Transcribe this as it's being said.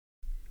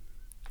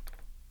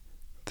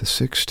The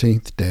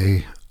 16th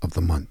day of the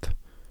month.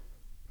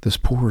 This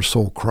poor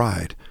soul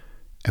cried,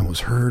 and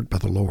was heard by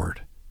the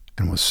Lord,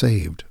 and was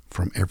saved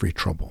from every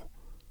trouble.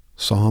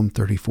 Psalm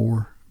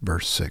 34,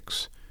 verse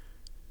 6.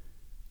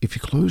 If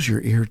you close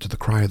your ear to the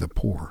cry of the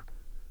poor,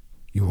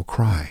 you will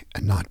cry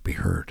and not be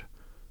heard.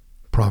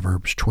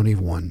 Proverbs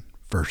 21,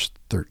 verse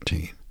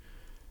 13.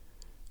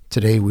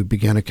 Today we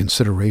began a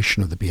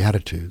consideration of the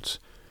Beatitudes.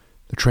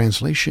 The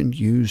translation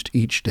used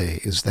each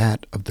day is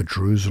that of the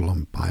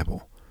Jerusalem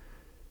Bible.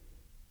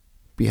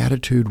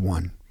 Beatitude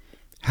 1.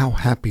 How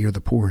happy are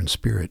the poor in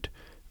spirit!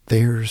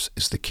 Theirs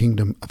is the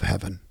kingdom of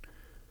heaven.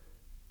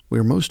 We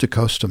are most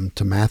accustomed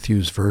to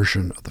Matthew's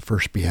version of the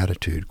first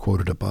Beatitude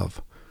quoted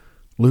above.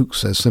 Luke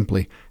says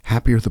simply,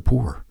 happy are the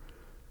poor.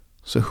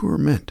 So who are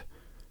meant?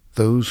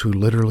 Those who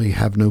literally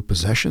have no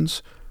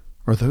possessions,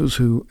 or those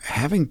who,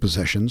 having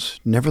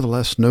possessions,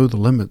 nevertheless know the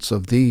limits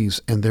of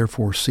these and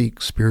therefore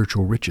seek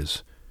spiritual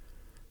riches?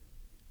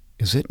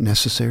 Is it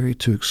necessary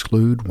to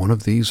exclude one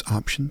of these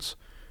options?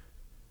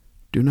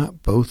 Do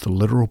not both the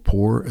literal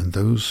poor and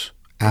those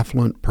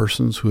affluent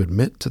persons who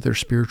admit to their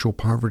spiritual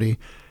poverty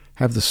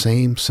have the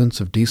same sense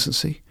of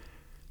decency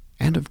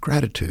and of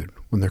gratitude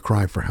when their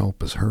cry for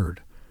help is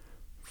heard?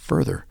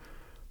 Further,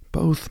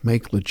 both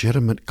make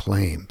legitimate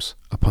claims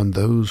upon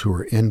those who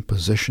are in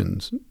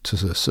positions to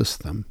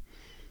assist them.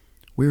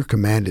 We are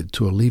commanded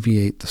to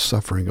alleviate the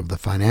suffering of the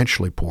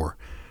financially poor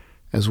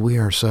as we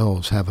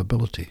ourselves have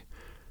ability.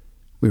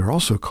 We are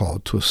also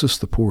called to assist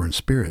the poor in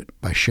spirit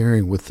by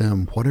sharing with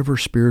them whatever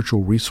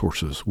spiritual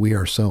resources we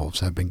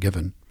ourselves have been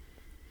given.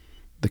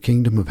 The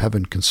kingdom of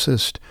heaven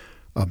consists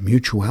of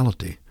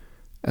mutuality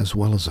as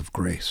well as of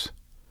grace.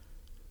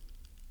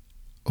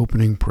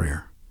 Opening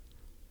prayer.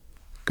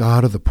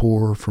 God of the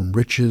poor, from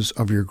riches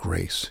of your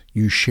grace,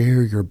 you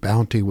share your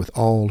bounty with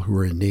all who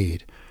are in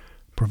need.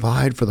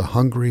 Provide for the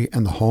hungry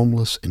and the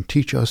homeless, and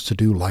teach us to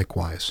do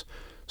likewise,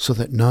 so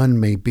that none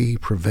may be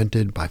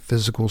prevented by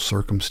physical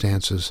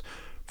circumstances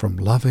from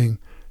loving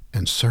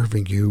and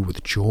serving you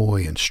with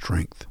joy and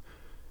strength.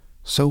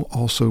 So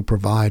also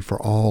provide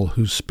for all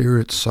whose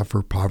spirits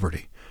suffer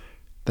poverty,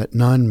 that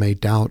none may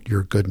doubt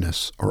your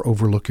goodness or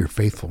overlook your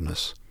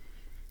faithfulness.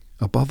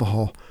 Above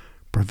all,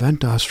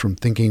 prevent us from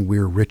thinking we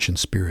are rich in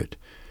spirit,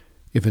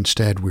 if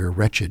instead we are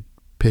wretched,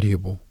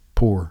 pitiable,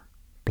 poor,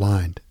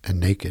 blind, and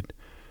naked,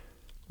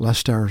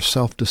 lest our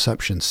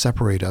self-deception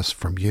separate us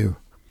from you.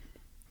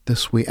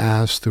 This we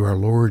ask through our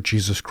Lord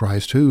Jesus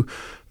Christ, who,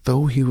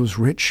 though he was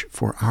rich,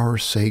 for our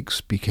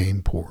sakes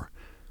became poor,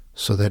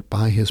 so that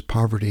by his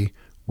poverty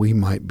we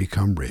might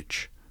become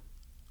rich.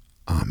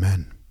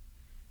 Amen.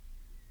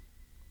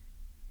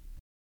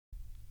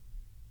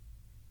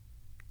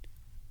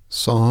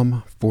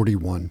 Psalm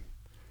 41.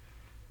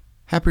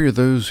 Happy are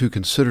those who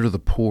consider the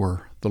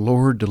poor. The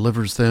Lord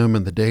delivers them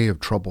in the day of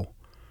trouble.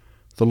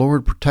 The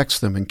Lord protects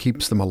them and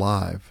keeps them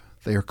alive.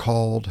 They are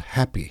called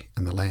happy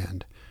in the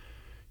land.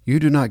 You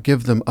do not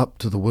give them up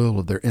to the will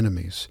of their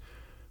enemies.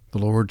 The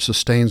Lord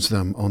sustains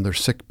them on their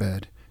sick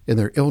bed. In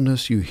their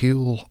illness you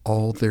heal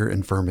all their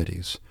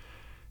infirmities.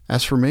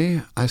 As for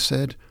me, I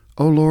said,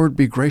 O Lord,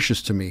 be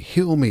gracious to me.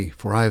 Heal me,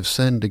 for I have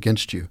sinned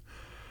against you.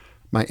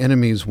 My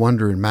enemies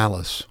wonder in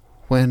malice,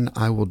 when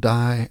I will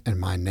die and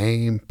my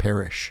name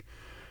perish.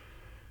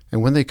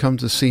 And when they come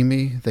to see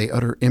me, they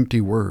utter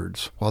empty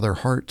words, while their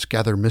hearts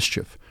gather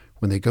mischief.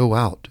 When they go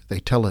out, they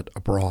tell it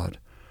abroad.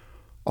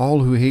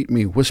 All who hate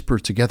me whisper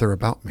together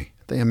about me.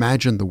 They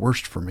imagine the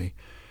worst for me.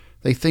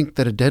 They think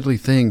that a deadly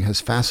thing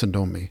has fastened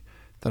on me,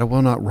 that I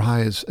will not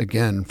rise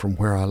again from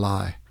where I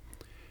lie.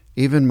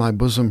 Even my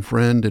bosom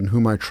friend in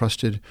whom I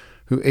trusted,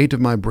 who ate of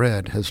my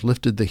bread, has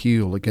lifted the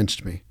heel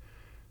against me.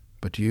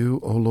 But you,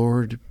 O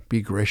Lord,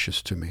 be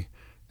gracious to me,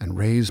 and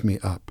raise me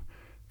up,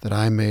 that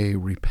I may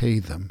repay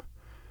them.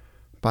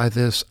 By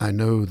this I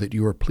know that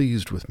you are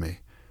pleased with me,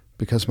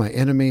 because my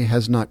enemy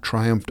has not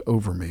triumphed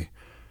over me.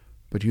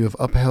 But you have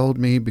upheld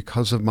me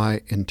because of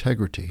my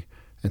integrity,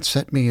 and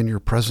set me in your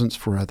presence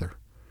forever.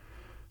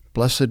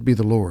 Blessed be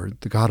the Lord,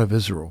 the God of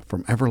Israel,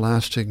 from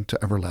everlasting to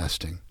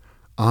everlasting.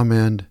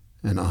 Amen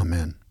and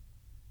amen.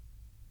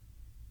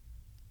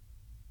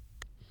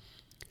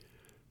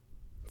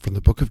 From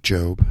the book of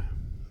Job,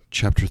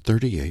 chapter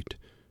 38,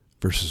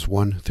 verses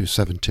 1 through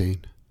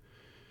 17.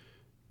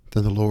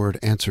 Then the Lord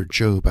answered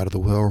Job out of the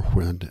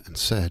whirlwind and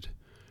said,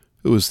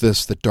 Who is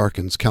this that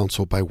darkens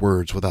counsel by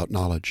words without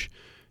knowledge?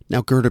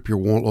 Now gird up your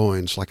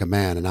loins like a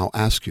man, and I'll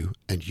ask you,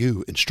 and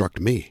you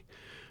instruct me.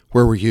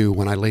 Where were you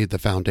when I laid the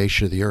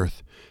foundation of the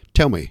earth?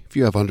 Tell me, if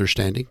you have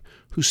understanding,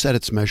 who set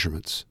its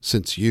measurements,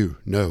 since you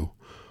know,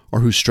 or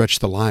who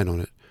stretched the line on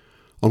it,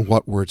 on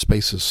what were its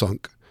bases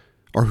sunk,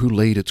 or who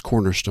laid its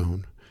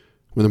cornerstone?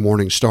 When the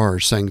morning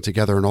stars sang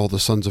together and all the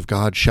sons of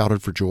God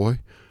shouted for joy?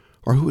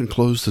 Or who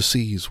enclosed the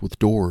seas with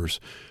doors,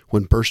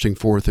 when bursting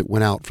forth it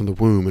went out from the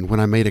womb, and when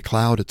I made a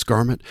cloud its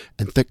garment,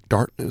 and thick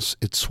darkness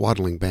its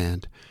swaddling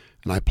band?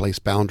 And I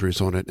placed boundaries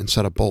on it, and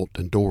set a bolt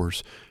and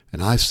doors.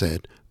 And I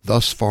said,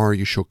 Thus far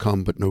you shall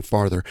come, but no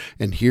farther,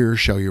 and here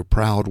shall your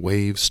proud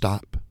waves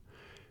stop.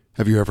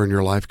 Have you ever in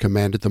your life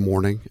commanded the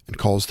morning, and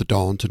caused the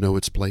dawn to know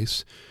its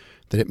place?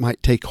 that it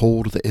might take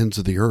hold of the ends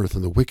of the earth,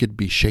 and the wicked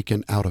be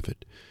shaken out of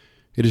it.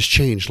 It is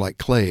changed like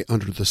clay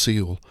under the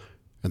seal,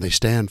 and they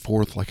stand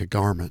forth like a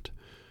garment.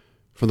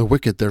 From the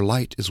wicked their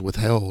light is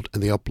withheld,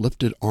 and the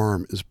uplifted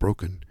arm is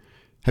broken.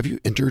 Have you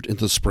entered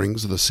into the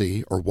springs of the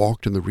sea, or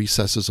walked in the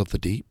recesses of the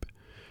deep?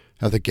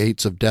 Have the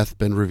gates of death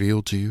been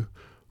revealed to you,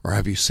 or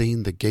have you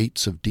seen the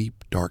gates of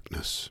deep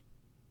darkness?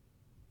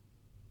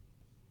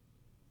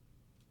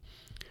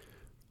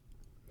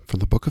 From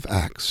the book of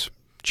Acts,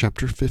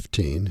 chapter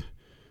 15,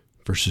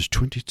 verses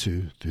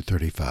 22 through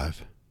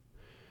 35.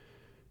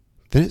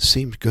 Then it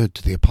seemed good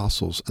to the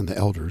apostles and the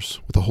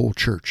elders with the whole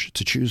church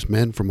to choose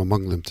men from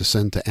among them to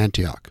send to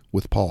Antioch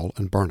with Paul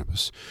and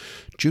Barnabas,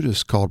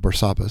 Judas called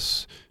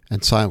Barsabbas,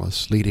 and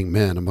Silas, leading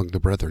men among the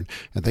brethren,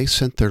 and they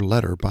sent their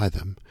letter by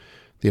them.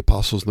 The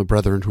apostles and the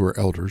brethren who are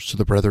elders, to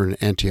the brethren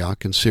in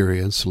Antioch and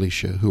Syria and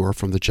Cilicia, who are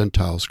from the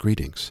Gentiles,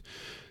 greetings.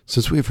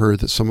 Since we have heard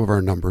that some of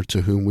our number,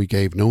 to whom we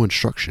gave no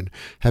instruction,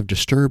 have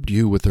disturbed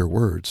you with their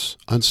words,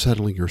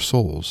 unsettling your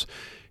souls,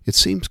 it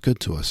seems good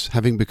to us,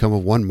 having become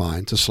of one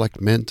mind, to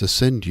select men to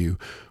send you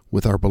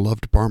with our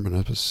beloved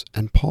Barnabas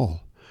and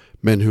Paul,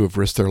 men who have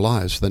risked their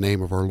lives for the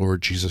name of our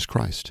Lord Jesus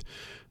Christ.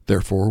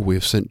 Therefore we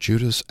have sent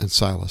Judas and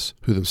Silas,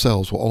 who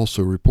themselves will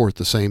also report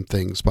the same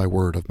things by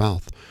word of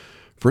mouth.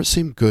 For it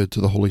seemed good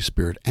to the Holy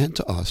Spirit and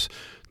to us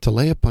to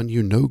lay upon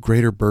you no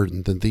greater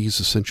burden than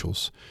these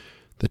essentials,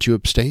 that you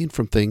abstain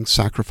from things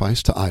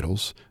sacrificed to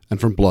idols,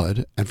 and from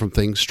blood, and from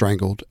things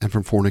strangled, and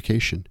from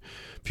fornication.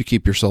 If you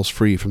keep yourselves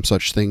free from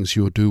such things,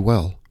 you will do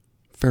well.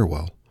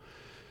 Farewell.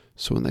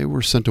 So when they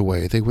were sent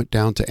away, they went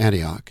down to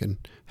Antioch, and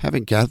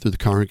having gathered the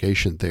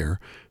congregation there,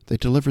 they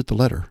delivered the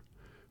letter.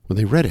 When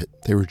they read it,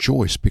 they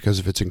rejoiced because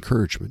of its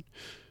encouragement.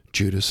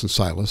 Judas and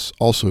Silas,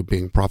 also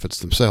being prophets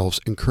themselves,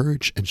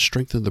 encouraged and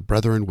strengthened the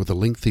brethren with a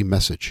lengthy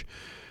message.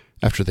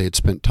 After they had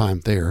spent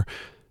time there,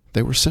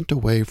 they were sent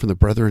away from the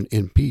brethren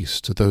in peace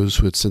to those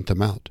who had sent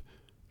them out.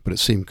 But it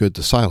seemed good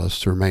to Silas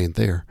to remain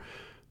there.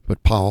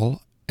 But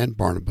Paul and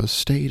Barnabas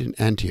stayed in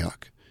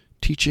Antioch,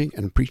 teaching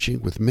and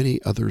preaching with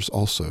many others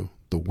also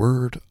the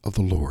word of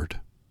the Lord.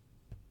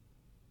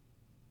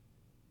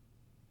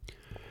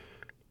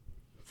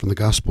 From the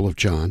Gospel of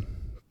John,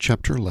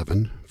 chapter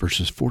 11,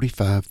 verses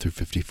 45 through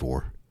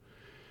 54.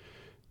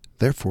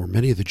 Therefore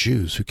many of the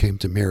Jews who came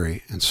to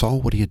Mary and saw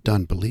what he had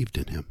done believed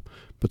in him.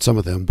 But some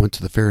of them went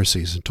to the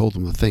Pharisees and told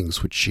them the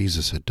things which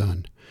Jesus had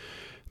done.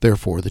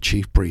 Therefore the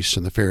chief priests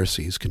and the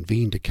Pharisees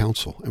convened a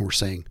council and were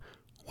saying,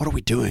 "What are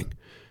we doing?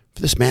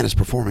 For this man is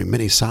performing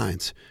many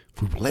signs.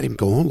 If we let him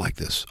go on like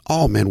this,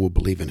 all men will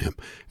believe in him,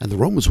 and the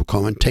Romans will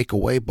come and take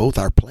away both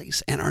our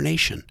place and our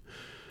nation."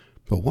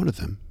 But one of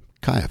them,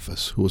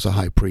 Caiaphas, who was a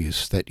high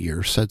priest that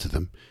year, said to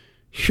them,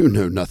 "You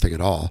know nothing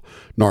at all,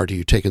 nor do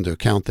you take into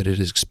account that it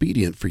is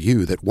expedient for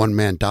you that one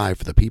man die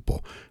for the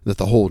people, and that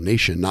the whole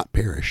nation not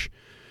perish."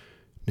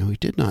 Now he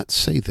did not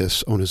say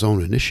this on his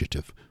own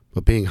initiative,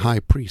 but being high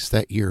priest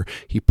that year,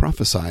 he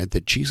prophesied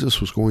that Jesus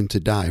was going to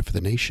die for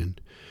the nation,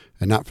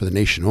 and not for the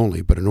nation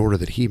only, but in order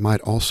that he might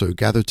also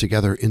gather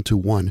together into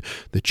one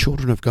the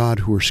children of God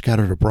who were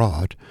scattered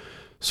abroad.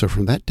 So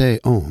from that day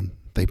on,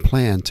 they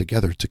planned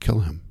together to kill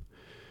him.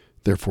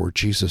 Therefore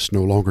Jesus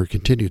no longer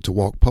continued to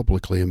walk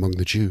publicly among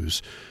the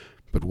Jews,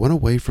 but went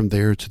away from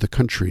there to the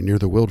country near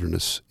the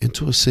wilderness,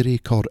 into a city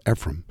called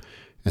Ephraim,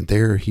 and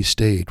there he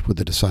stayed with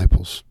the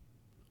disciples.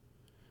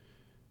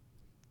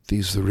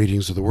 These are the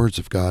readings of the words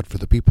of God for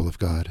the people of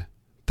God.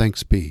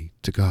 Thanks be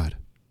to God.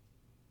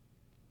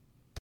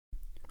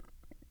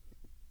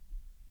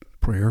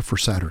 Prayer for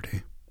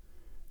Saturday.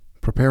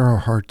 Prepare our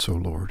hearts, O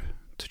Lord,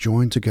 to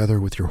join together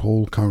with your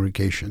whole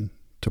congregation,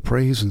 to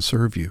praise and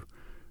serve you.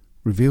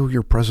 Reveal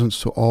your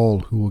presence to all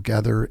who will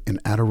gather in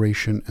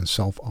adoration and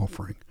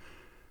self-offering.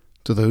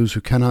 To those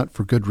who cannot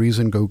for good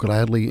reason go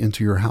gladly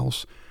into your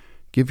house,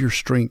 give your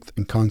strength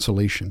and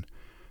consolation,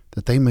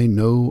 that they may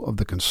know of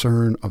the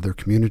concern of their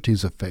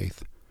communities of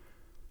faith.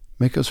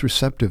 Make us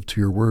receptive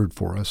to your word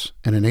for us,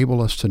 and enable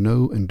us to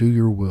know and do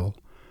your will.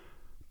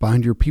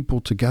 Bind your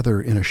people together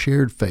in a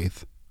shared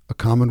faith, a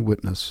common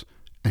witness,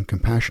 and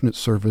compassionate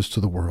service to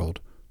the world,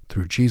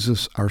 through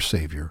Jesus our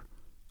Savior.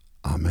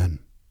 Amen.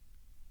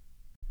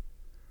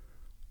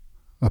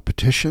 A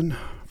Petition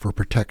for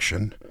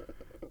Protection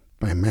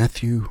by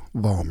Matthew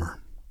Vollmer.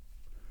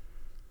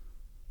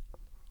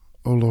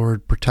 O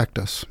Lord, protect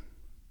us.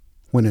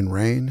 When in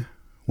rain,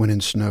 when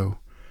in snow,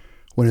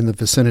 when in the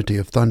vicinity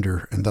of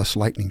thunder and thus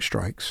lightning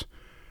strikes,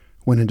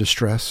 when in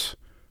distress,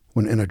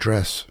 when in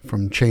address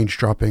from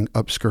change-dropping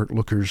upskirt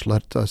lookers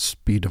let us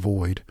be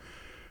devoid,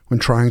 when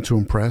trying to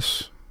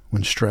impress,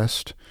 when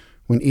stressed,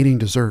 when eating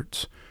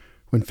desserts,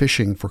 when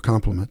fishing for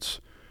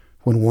compliments,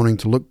 when wanting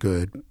to look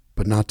good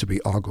but not to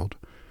be ogled,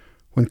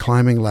 when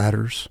climbing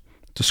ladders,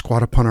 to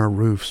squat upon our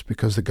roofs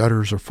because the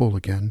gutters are full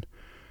again,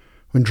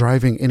 when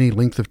driving any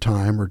length of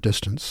time or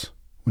distance,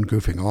 when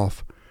goofing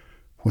off,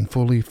 when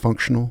fully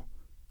functional,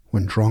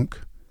 when drunk,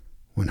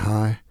 when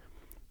high,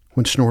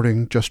 when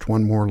snorting just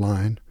one more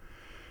line,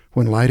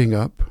 when lighting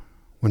up,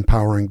 when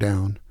powering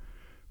down,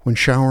 when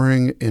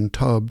showering in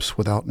tubs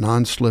without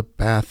non-slip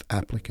bath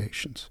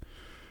applications,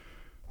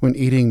 when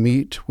eating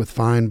meat with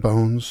fine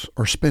bones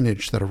or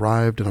spinach that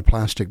arrived in a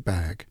plastic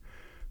bag,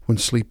 when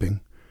sleeping,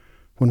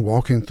 when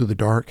walking through the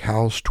dark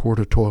house toward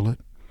a toilet,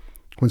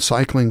 when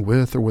cycling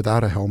with or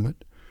without a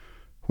helmet,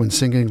 when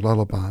singing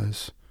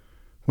lullabies,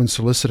 when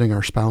soliciting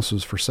our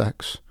spouses for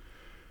sex,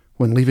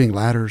 when leaving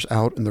ladders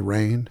out in the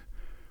rain,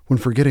 when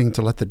forgetting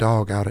to let the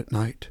dog out at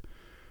night,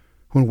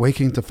 when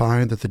waking to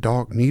find that the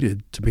dog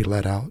needed to be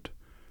let out,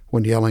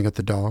 when yelling at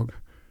the dog,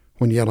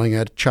 when yelling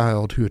at a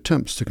child who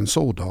attempts to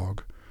console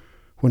dog,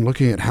 when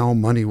looking at how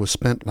money was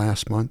spent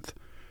last month,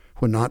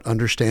 when not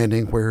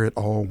understanding where it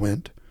all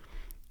went,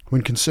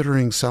 when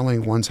considering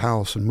selling one's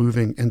house and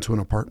moving into an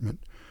apartment,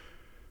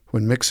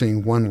 when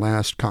mixing one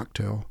last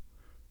cocktail,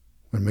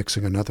 when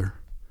mixing another,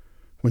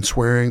 when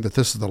swearing that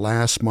this is the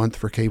last month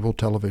for cable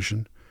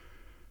television,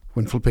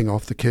 when flipping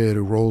off the kid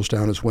who rolls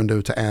down his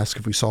window to ask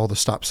if we saw the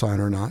stop sign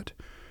or not,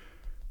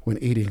 when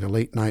eating a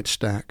late-night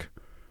snack.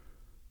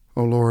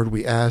 O Lord,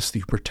 we ask that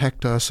you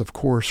protect us, of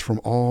course, from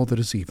all that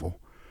is evil,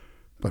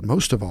 but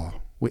most of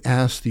all, we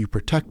ask that you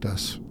protect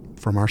us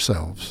from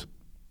ourselves.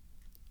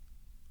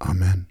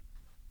 Amen.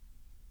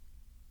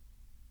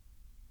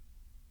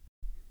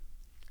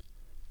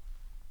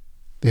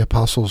 The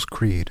Apostles'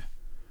 Creed.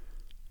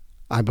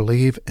 I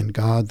believe in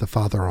God the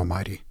Father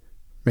Almighty,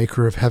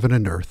 maker of heaven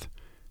and earth,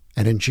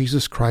 and in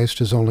Jesus Christ,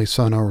 his only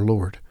Son, our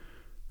Lord,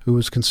 who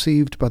was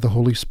conceived by the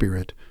Holy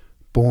Spirit,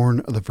 born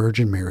of the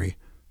Virgin Mary,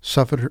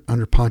 suffered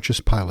under Pontius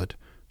Pilate,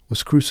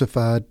 was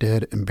crucified,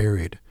 dead, and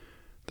buried.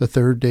 The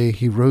third day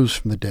he rose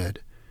from the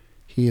dead.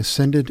 He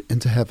ascended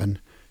into heaven,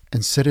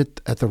 and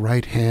sitteth at the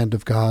right hand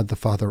of God the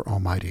Father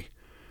Almighty.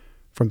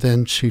 From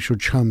thence he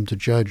should come to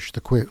judge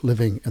the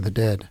living and the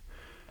dead.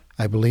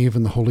 I believe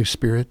in the Holy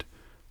Spirit,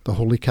 the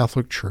Holy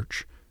Catholic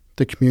Church,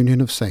 the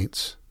communion of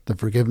saints, the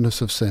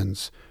forgiveness of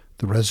sins,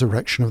 the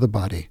resurrection of the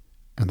body,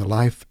 and the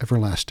life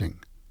everlasting.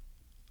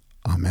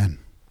 Amen.